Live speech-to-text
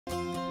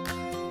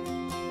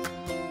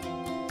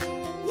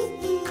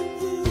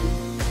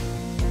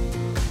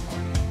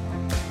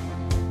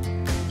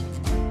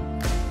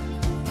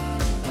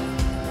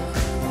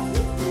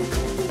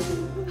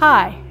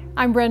Hi,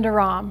 I'm Brenda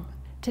Rahm.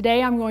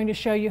 Today I'm going to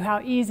show you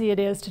how easy it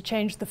is to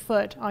change the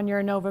foot on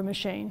your Innova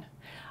machine.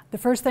 The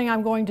first thing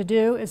I'm going to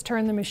do is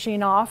turn the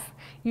machine off.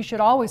 You should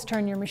always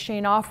turn your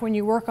machine off when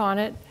you work on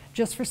it,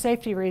 just for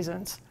safety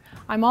reasons.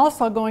 I'm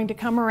also going to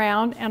come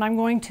around and I'm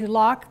going to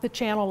lock the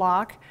channel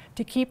lock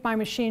to keep my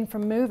machine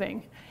from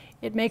moving.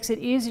 It makes it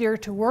easier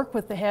to work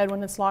with the head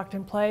when it's locked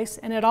in place,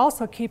 and it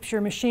also keeps your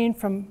machine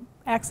from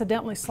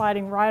accidentally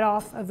sliding right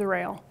off of the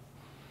rail.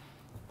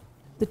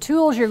 The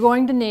tools you're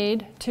going to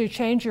need to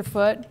change your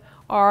foot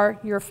are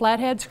your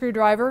flathead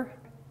screwdriver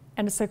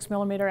and a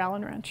 6mm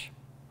Allen wrench.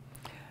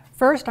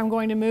 First, I'm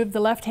going to move the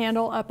left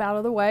handle up out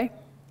of the way,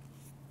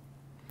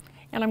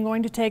 and I'm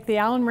going to take the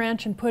Allen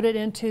wrench and put it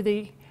into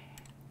the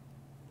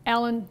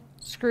Allen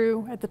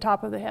screw at the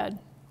top of the head.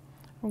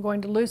 I'm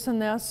going to loosen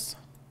this.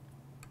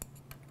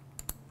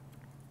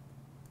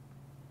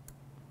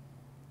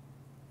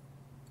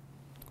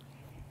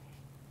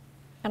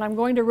 And I'm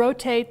going to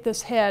rotate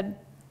this head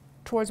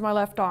towards my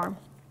left arm.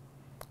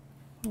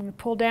 I'm going to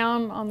pull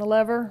down on the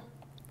lever,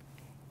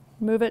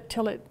 move it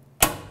till it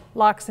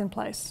locks in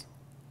place.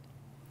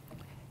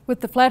 With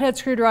the flathead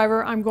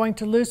screwdriver, I'm going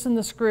to loosen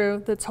the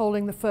screw that's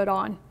holding the foot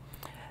on.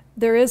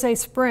 There is a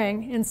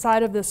spring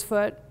inside of this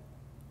foot,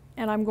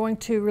 and I'm going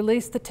to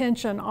release the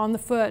tension on the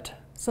foot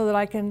so that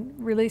I can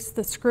release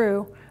the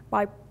screw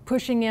by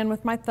pushing in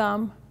with my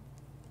thumb.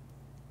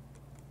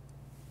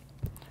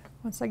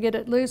 Once I get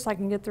it loose, I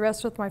can get the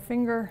rest with my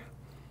finger.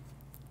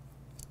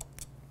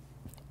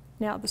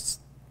 Now the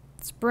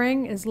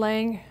spring is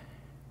laying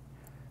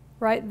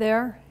right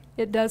there.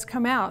 It does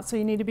come out, so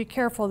you need to be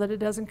careful that it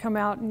doesn't come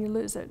out and you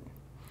lose it.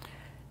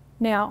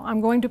 Now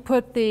I'm going to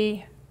put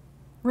the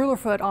ruler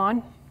foot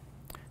on.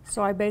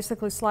 So I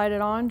basically slide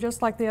it on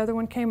just like the other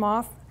one came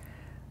off.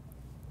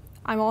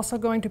 I'm also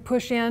going to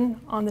push in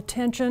on the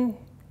tension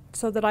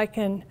so that I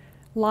can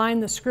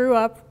line the screw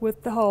up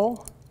with the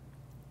hole.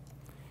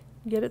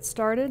 Get it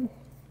started.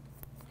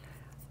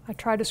 I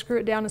try to screw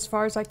it down as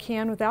far as I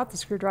can without the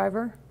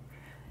screwdriver.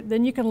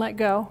 Then you can let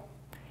go,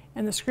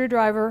 and the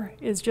screwdriver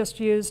is just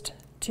used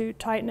to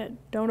tighten it.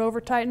 Don't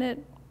over tighten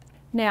it.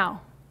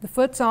 Now the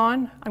foot's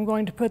on. I'm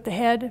going to put the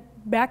head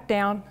back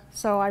down,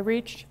 so I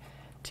reach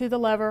to the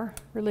lever,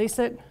 release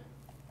it.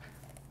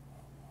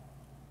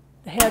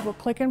 The head will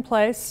click in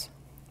place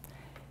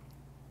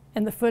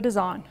and the foot is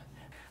on.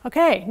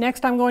 Okay,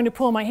 next I'm going to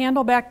pull my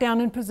handle back down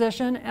in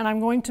position, and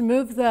I'm going to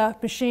move the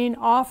machine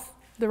off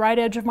the right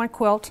edge of my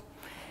quilt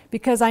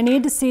because I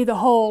need to see the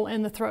hole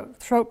in the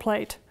throat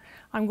plate.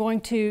 I'm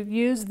going to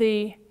use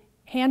the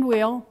hand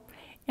wheel,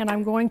 and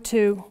I'm going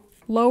to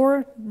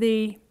lower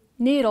the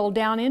needle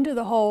down into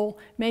the hole,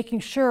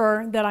 making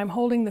sure that I'm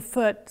holding the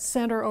foot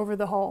center over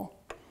the hole.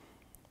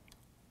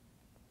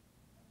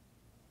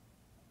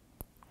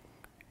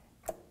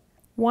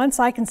 Once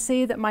I can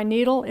see that my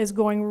needle is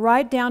going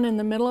right down in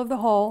the middle of the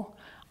hole,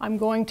 I'm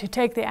going to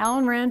take the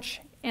Allen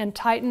wrench and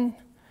tighten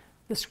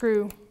the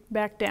screw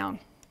back down.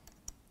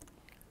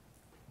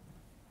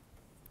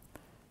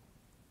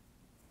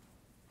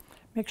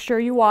 Make sure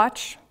you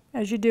watch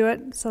as you do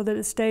it so that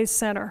it stays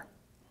center.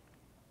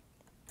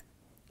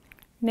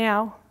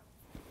 Now,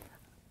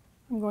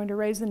 I'm going to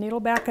raise the needle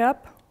back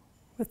up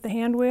with the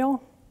hand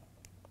wheel.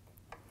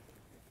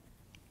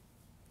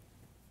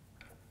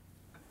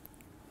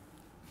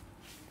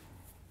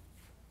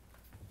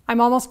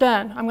 I'm almost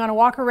done. I'm going to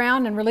walk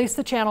around and release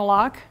the channel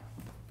lock.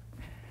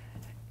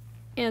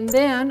 And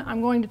then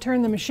I'm going to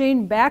turn the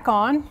machine back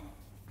on.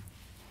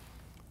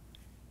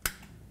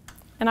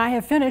 And I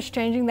have finished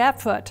changing that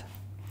foot.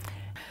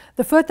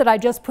 The foot that I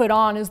just put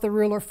on is the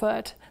ruler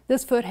foot.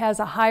 This foot has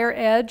a higher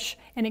edge,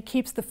 and it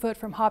keeps the foot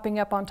from hopping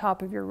up on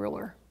top of your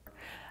ruler.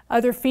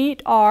 Other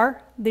feet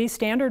are the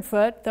standard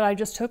foot that I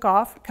just took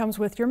off, comes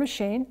with your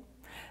machine.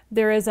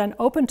 There is an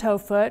open toe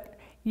foot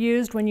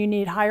used when you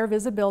need higher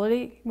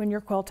visibility when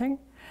you're quilting.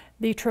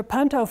 The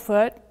trapunto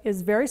foot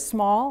is very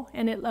small,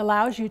 and it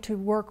allows you to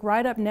work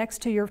right up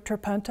next to your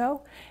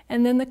trapunto.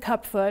 And then the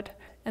cup foot,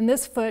 and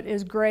this foot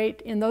is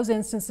great in those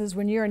instances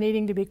when you're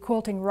needing to be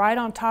quilting right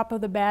on top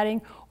of the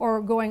batting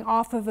or going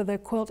off of the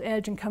quilt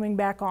edge and coming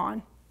back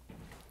on.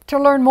 To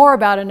learn more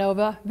about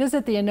Innova,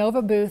 visit the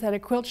Innova booth at a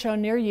quilt show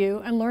near you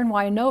and learn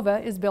why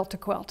Innova is built to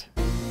quilt.